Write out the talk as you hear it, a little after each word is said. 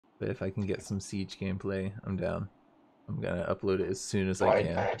But if I can get some Siege gameplay, I'm down. I'm gonna upload it as soon as Oh, I I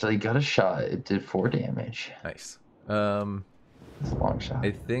can. actually got a shot. It did 4 damage. Nice. It's a long shot.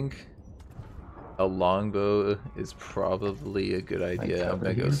 I think a longbow is probably a good idea. I'm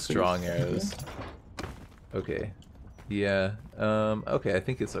gonna go strong arrows. Okay. Yeah. Okay, I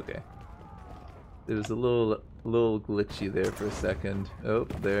think it's okay. It was a little glitchy there for a second. Oh,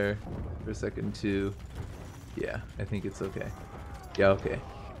 there for a second too. Yeah, I think it's okay. Yeah, okay.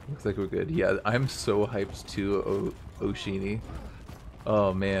 Looks like we're good. Yeah, I'm so hyped to Oshini.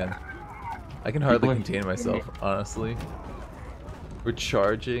 Oh man. I can hardly contain myself, honestly. We're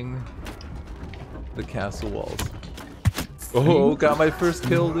charging the castle walls. Oh, got my first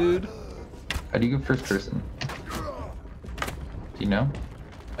kill, dude. How do you go first person? Do you know?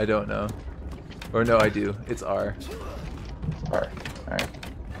 I don't know. Or no, I do. It's R. R. Alright.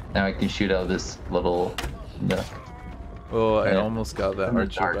 Now I can shoot out this little nook. Oh, I almost got that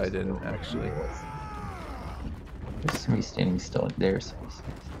archer, but I didn't actually. There's somebody standing still. There's somebody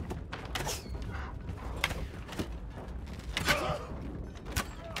standing still.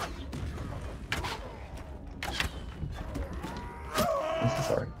 This is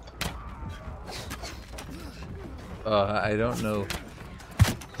hard. I don't know.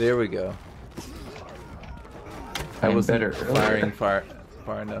 There we go. I I'm wasn't better firing far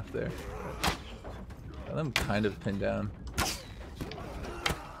enough there. I'm kind of pinned down.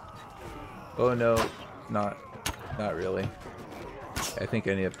 Oh no, not really. I think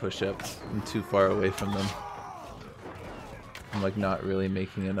I need to push up. I'm too far away from them. I'm like not really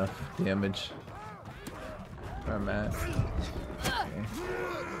making enough damage. Where I'm at. Okay.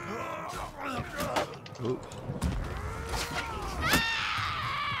 Ooh.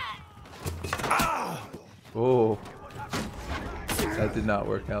 Oh, that did not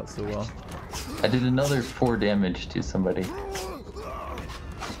work out so well. I did another 4 damage to somebody.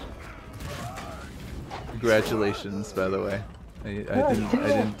 Congratulations, by the way. I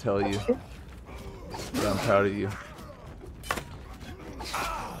didn't tell you, but I'm proud of you.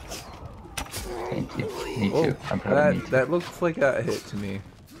 Thank you. Me too. I'm proud of me too. That looks like a hit to me.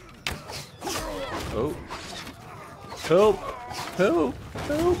 Oh, help! Help!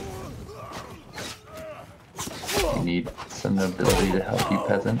 Help! You need some ability to help you,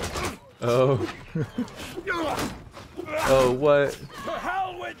 peasant. Oh. Oh, what?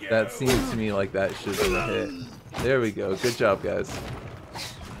 That seems to me like that should be a hit. There we go. Good job, guys.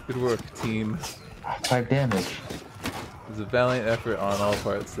 Good work, team. 5 damage. It was a valiant effort on all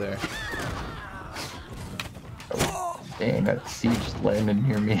parts there. Oh, dang, that siege landed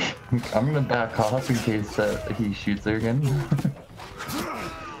near me. I'm gonna back off in case he shoots there again.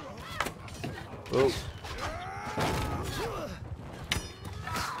 Oh.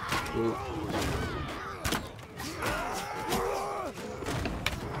 Oh.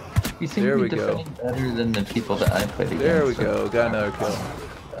 You seem There to we be go. defending better than the people that I played against. There we go. Got another kill.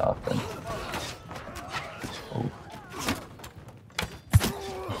 Often.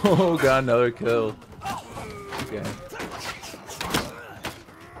 Oh, got another kill. Okay.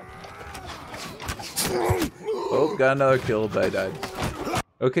 Oh, got another kill, but I died.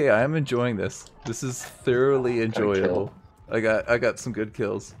 Okay, I am enjoying this. This is thoroughly enjoyable. I got some good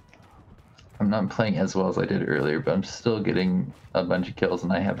kills. I'm not playing as well as I did earlier, but I'm still getting a bunch of kills,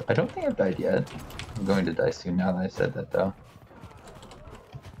 and I don't think I've died yet. I'm going to die soon now that I said that, though.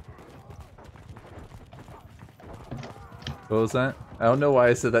 What was that? I don't know why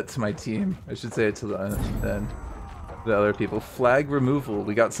I said that to my team. I should say it to the other people. Flag removal.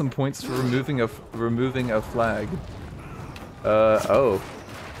 We got some points for removing a flag. Oh.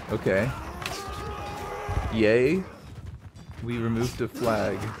 Okay. Yay. We removed a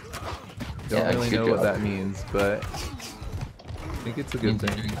flag. Don't really know what that means, but I think it's a good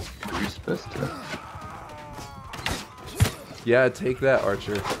thing. You're supposed to. Yeah, take that,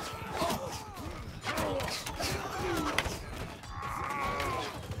 Archer.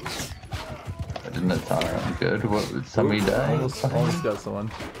 That didn't sound good. What, somebody die? Almost got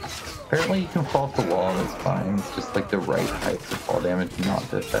someone. Apparently you can fall off the wall and it's fine. It's just like the right height to fall damage, not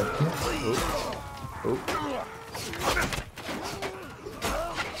the effective. Oh.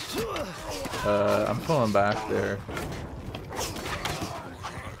 I'm falling back there.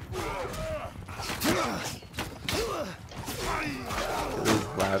 Get those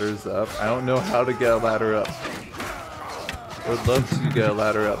ladders up. I don't know how to get a ladder up. I would love to get a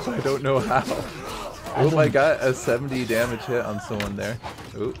ladder up, but I don't know how. Oh, I got a 70 damage hit on someone there.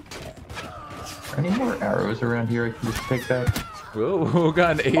 Oh. Are any more arrows around here I can just pick up? Whoa,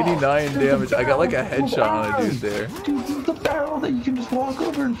 got an 89 damage. I got like a headshot on a dude there. Dude, the barrel that you can just walk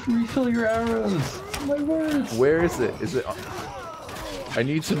over and refill your arrows. Oh my word. Where is it? Is it? I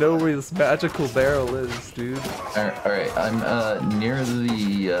need to know where this magical barrel is, dude. Alright, I'm near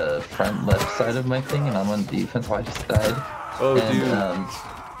the front left side of my thing, and I'm on defense. Oh, I just died. Oh, and, dude.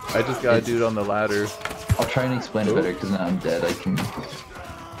 I just got a dude on the ladder. I'll try and explain it better, because now I'm dead. I can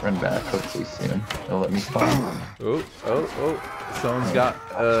run back hopefully soon. They'll let me spawn. Oh. Someone's got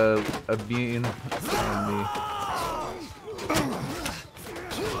a beam on me.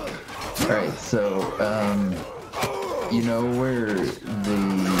 Alright, so, you know where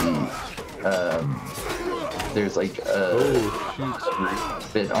there's like a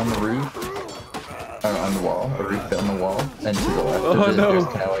bit on the roof? Or on the wall? A roof bit on the wall? And to the left of it, there's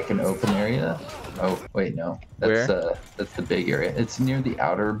kind of like an open area. Oh, wait, no. That's the big area. It's near the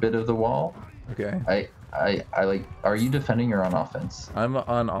outer bit of the wall. Okay. I like, are you defending or on offense? I'm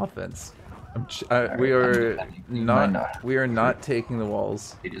on offense. We are not taking the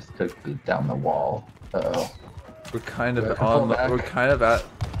walls. They just took down the wall. Uh-oh. We're kind of at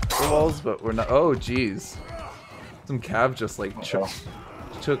the walls, but we're not. Oh, jeez. Some cav just like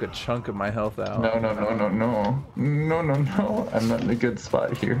took a chunk of my health out. No. I'm not in a good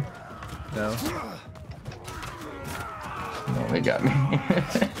spot here. No. No, they got me.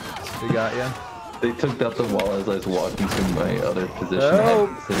 They got ya? They took down the wall as I was walking to my other position. I've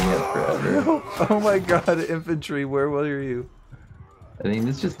been sitting at forever. No. Oh my god, infantry, where were you? I think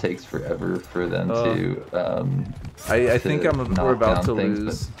this just takes forever for them to. I think we're about to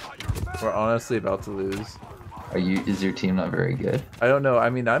lose. We're honestly about to lose. Is your team not very good? I don't know.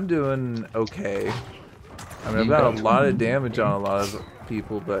 I mean, I'm doing okay. I mean, I've got a lot of damage on a lot of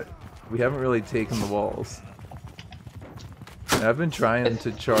people, but we haven't really taken the walls. And I've been trying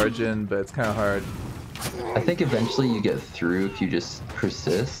to charge in, but it's kind of hard. I think eventually you get through if you just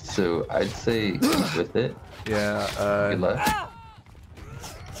persist, so I'd say keep with it. Yeah, good luck.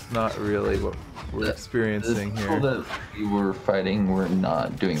 Not really what we're experiencing here. The people that we were fighting were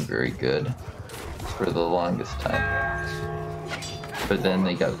not doing very good for the longest time. But then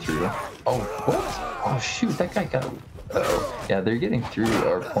they got through. Oh, what? Oh shoot, that guy got... Uh-oh. Yeah, they're getting through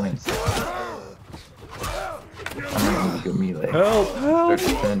our points. I'm gonna go melee. Help! They're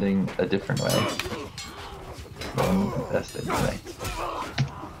defending a different way. Going the best anyway.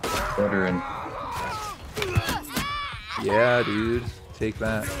 Veteran. Yeah, dude. Take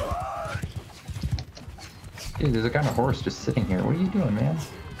that. Dude, there's a guy on a horse just sitting here. What are you doing, man?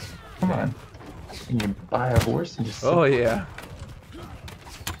 Come on. Can you buy a horse and just sit? Oh, yeah.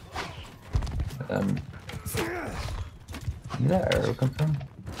 Where did that arrow come from?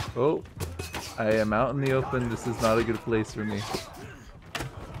 Oh. I am out in the open. This is not a good place for me.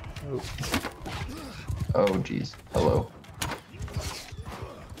 Oh. Oh, jeez. Hello.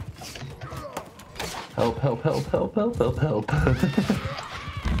 Help, help, help, help, help, help, help.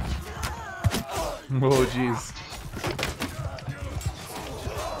 Oh, jeez.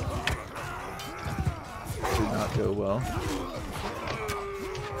 Did not go well.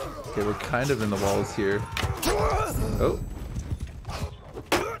 Okay, we're kind of in the walls here. Oh.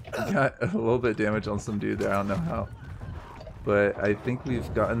 Got a little bit of damage on some dude there, I don't know how. But I think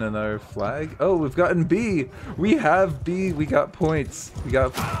we've gotten another flag. Oh, we've gotten B! We have B! We got points! We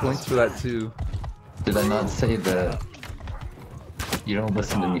got points for that too. Did I not say that? You don't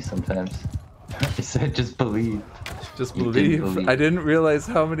listen to me sometimes. I said just believe. Just believe. I didn't realize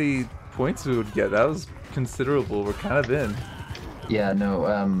how many points we would get. That was considerable. We're kind of in. Yeah, no,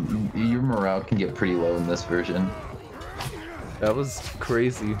 your morale can get pretty low in this version. That was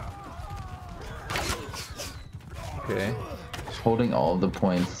crazy. Okay. Holding all of the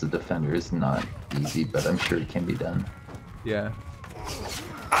points as a defender is not easy, but I'm sure it can be done. Yeah.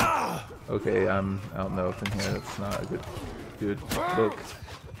 Okay, I'm out in the open here. That's not a good look.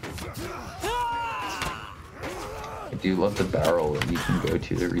 I do love the barrel that you can go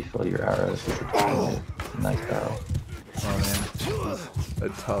to refill your arrows. It's a nice barrel. Oh man, this is a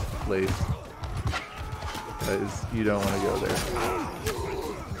tough place. You don't want to go there.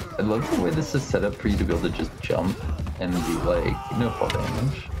 I love the way this is set up for you to be able to just jump and be like, no fall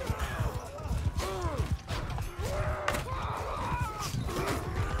damage.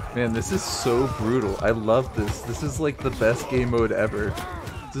 Man, this is so brutal. I love this. This is like the best game mode ever.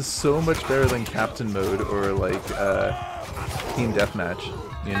 This is so much better than Captain Mode or like Team Deathmatch,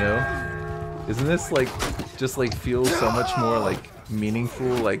 you know? Isn't this like just like feels so much more like meaningful,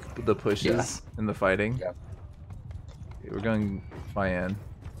 like the pushes and the fighting? Yeah. Okay, we're going Cyan.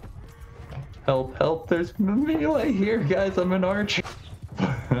 Help, help, there's melee here, guys, I'm an archer.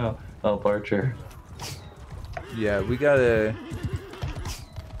 Help, archer. Yeah, we gotta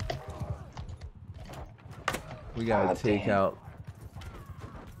take out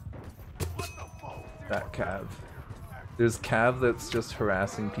that cav. There's Cav that's just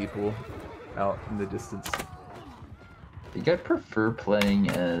harassing people out in the distance. Do you guys prefer playing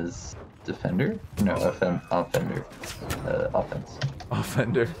as defender? No, offender. Offense.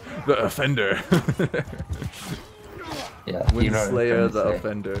 Offender. The offender. Yeah. Windslayer the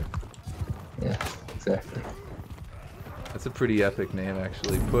offender. Yeah, exactly. That's a pretty epic name,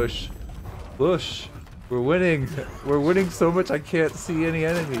 actually. Push. Push. We're winning. We're winning so much I can't see any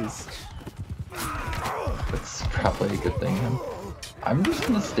enemies. That's probably a good thing. I'm just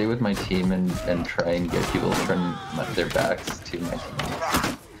gonna stay with my team and try and get people to turn their backs to my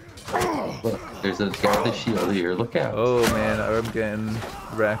team. Look, there's a guy with a shield here. Look out! Oh man, I'm getting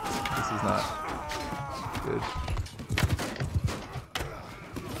wrecked. This is not good.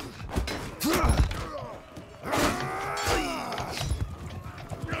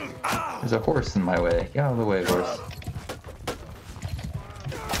 There's a horse in my way. Get out of the way, horse.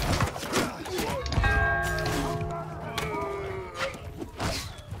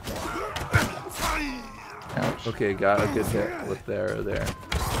 Ouch. Okay, got a good hit with there.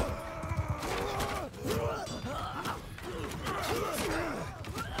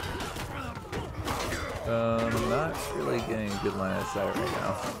 I'm not really getting a good line of sight right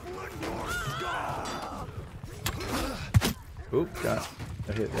now. Oop, got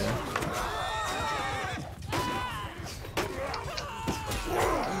a hit there.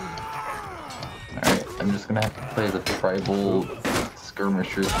 Alright, I'm just gonna have to play the tribal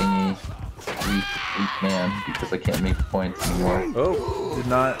skirmisher thingy. Weak man, because I can't make points anymore. Oh, did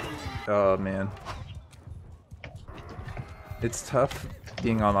not. Oh man. It's tough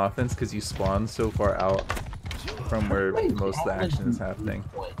being on offense because you spawn so far out from where most of the action is happening.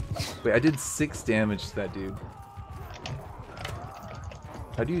 Wait, I did 6 damage to that dude.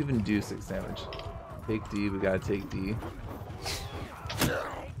 How do you even do 6 damage? Take D, we gotta take D.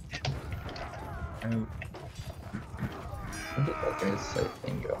 Where did that guy's sight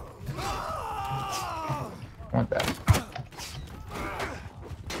thing go? I want that.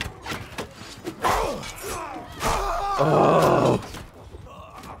 Oh!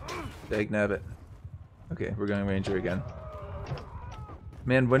 Dagnabbit. Okay, we're going Ranger again.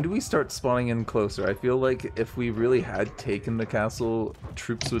 Man, when do we start spawning in closer? I feel like if we really had taken the castle,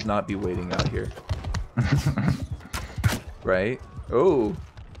 troops would not be waiting out here. Right? Oh!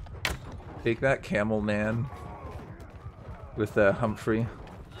 Take that, camel man. With Humphrey.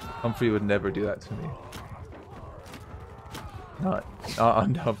 Humphrey would never do that to me. Not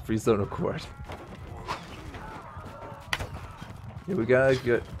on Humphrey's own accord. Yeah, we gotta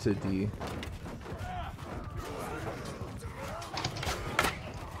get to D.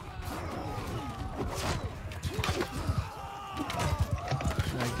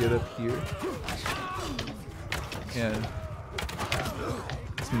 Can I get up here? And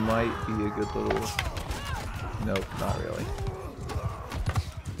this might be a good little... Nope, not really.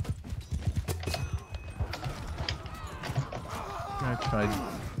 I'm gonna try to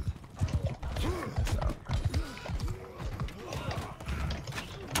check this out.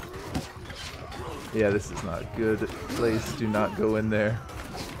 Yeah, this is not a good place. Do not go in there.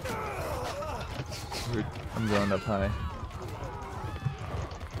 I'm going up high.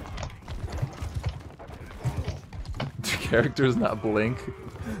 Do characters not blink?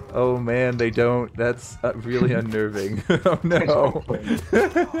 Oh man, they don't. That's really unnerving. Oh no.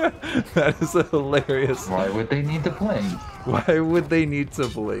 That is hilarious. Why would they need to blink? Why would they need to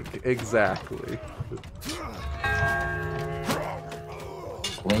blink? Exactly.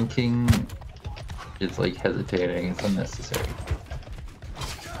 Blinking is like hesitating. It's unnecessary.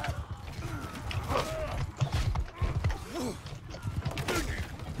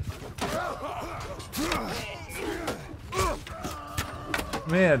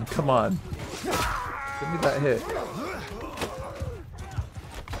 Man, come on. Give me that hit.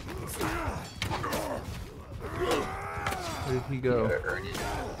 Where did he go?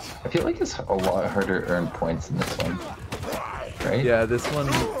 I feel like it's a lot harder to earn points in this one. Right? Yeah, this one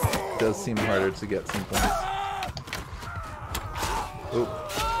does seem harder to get some points. Oh.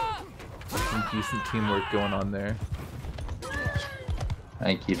 Some decent teamwork going on there.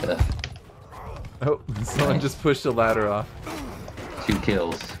 Thank you, Beth. Oh, someone just pushed a ladder off. 2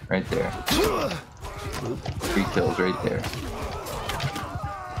 kills right there. 3 kills right there.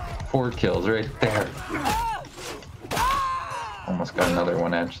 4 kills right there. Almost got another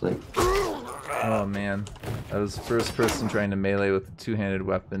one actually. Oh man, I was first person trying to melee with a 2-handed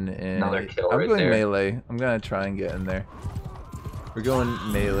weapon, and Another kill I'm right going there. melee. I'm gonna try and get in there. We're going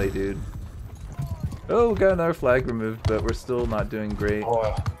melee, dude. Oh, we got another flag removed, but we're still not doing great.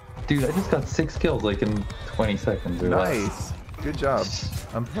 Oh, dude, I just got 6 kills like in 20 seconds or less. Nice. Good job.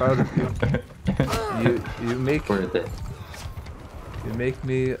 I'm proud of you. you make Worth it. You make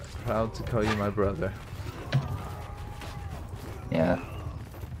me proud to call you my brother. Yeah.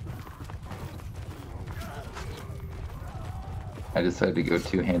 I decided to go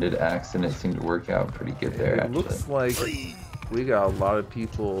two-handed axe and it seemed to work out pretty good there, It actually. looks like we got a lot of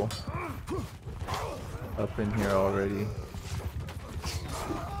people up in here already.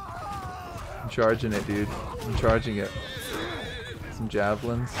 I'm charging it, dude. I'm charging it. Some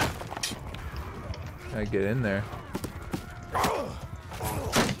javelins. Gotta get in there.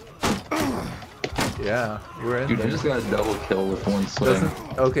 Yeah, we're in Dude, there. I just got a double kill with one swing.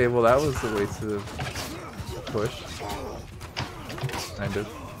 Okay, well that was the way to push. Kind of.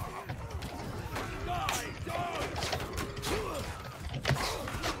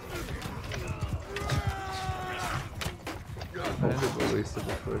 Kind of a waste of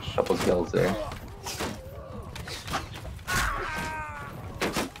a push. Couple kills there.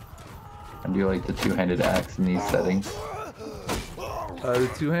 I do like the two-handed axe in these settings. The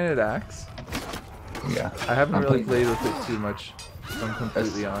two-handed axe? Yeah. I haven't really played with it too much, if I'm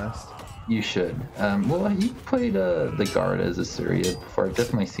completely honest. You should. Well, you played the guard as a Syria before. I've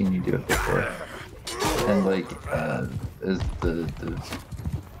definitely seen you do it before. And like, as the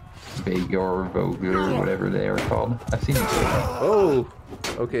Vagor, Vogur, whatever they are called. I've seen you play that. Oh!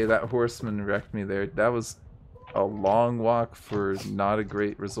 Okay, that horseman wrecked me there. That was a long walk for not a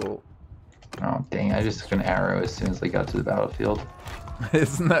great result. Oh, dang. I just took an arrow as soon as I got to the battlefield.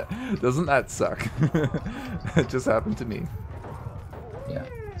 Doesn't that suck? It just happened to me. Yeah,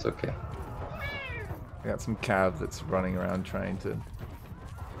 it's okay. I got some cav that's running around trying to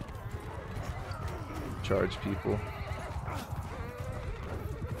charge people.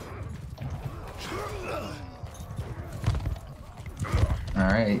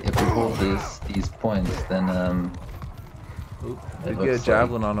 Alright, if we hold these points, then They get a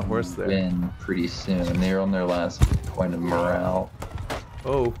javelin on a horse there. Win pretty soon. They're on their last point of morale.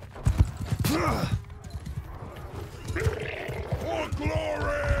 Oh. For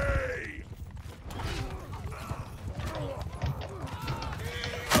glory!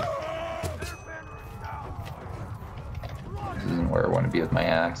 This isn't where I want to be with my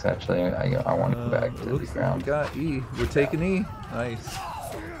axe, actually. I want to go back to the Looks like ground. we got E. We're taking E. Nice.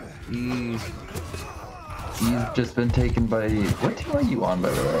 E. He's just been taken by... What team are you on, by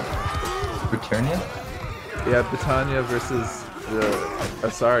the way? Battania? Yeah, Battania versus the...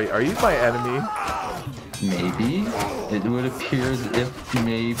 sorry, are you my enemy? Maybe. It would appear as if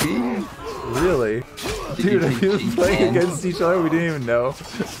maybe. Really? Dude, are you playing against each other? We didn't even know.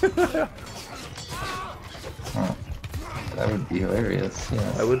 Oh, that would be hilarious,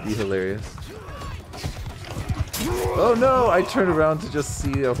 yeah. That would be hilarious. Oh no! I turned around to just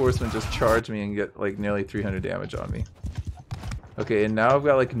see a horseman just charge me and get like nearly 300 damage on me. Okay, and now I've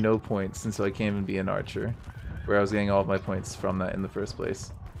got like no points, and so I can't even be an archer, where I was getting all of my points from that in the first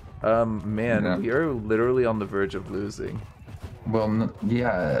place. Man, Yeah. we are literally on the verge of losing. Well,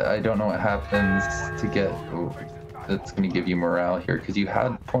 yeah, I don't know what happens to get... That's going to give you morale here, because you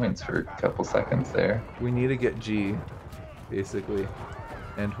had points for a couple seconds there. We need to get G, basically,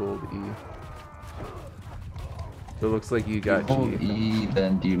 and hold E. So it looks like you got G. Hold E,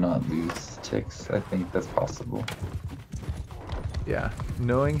 then do not lose ticks. I think that's possible. Yeah,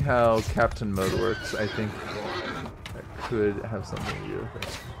 knowing how Captain Mode works, I think that could have something to do with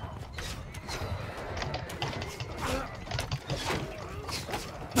it.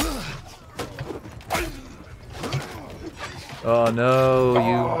 Oh no,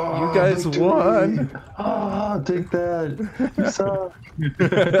 you guys won! Oh, take that! You suck!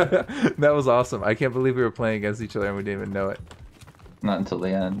 That was awesome. I can't believe we were playing against each other and we didn't even know it. Not until the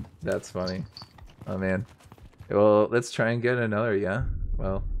end. That's funny. Oh man. Well, let's try and get another, yeah?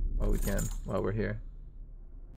 Well, while we can, while we're here.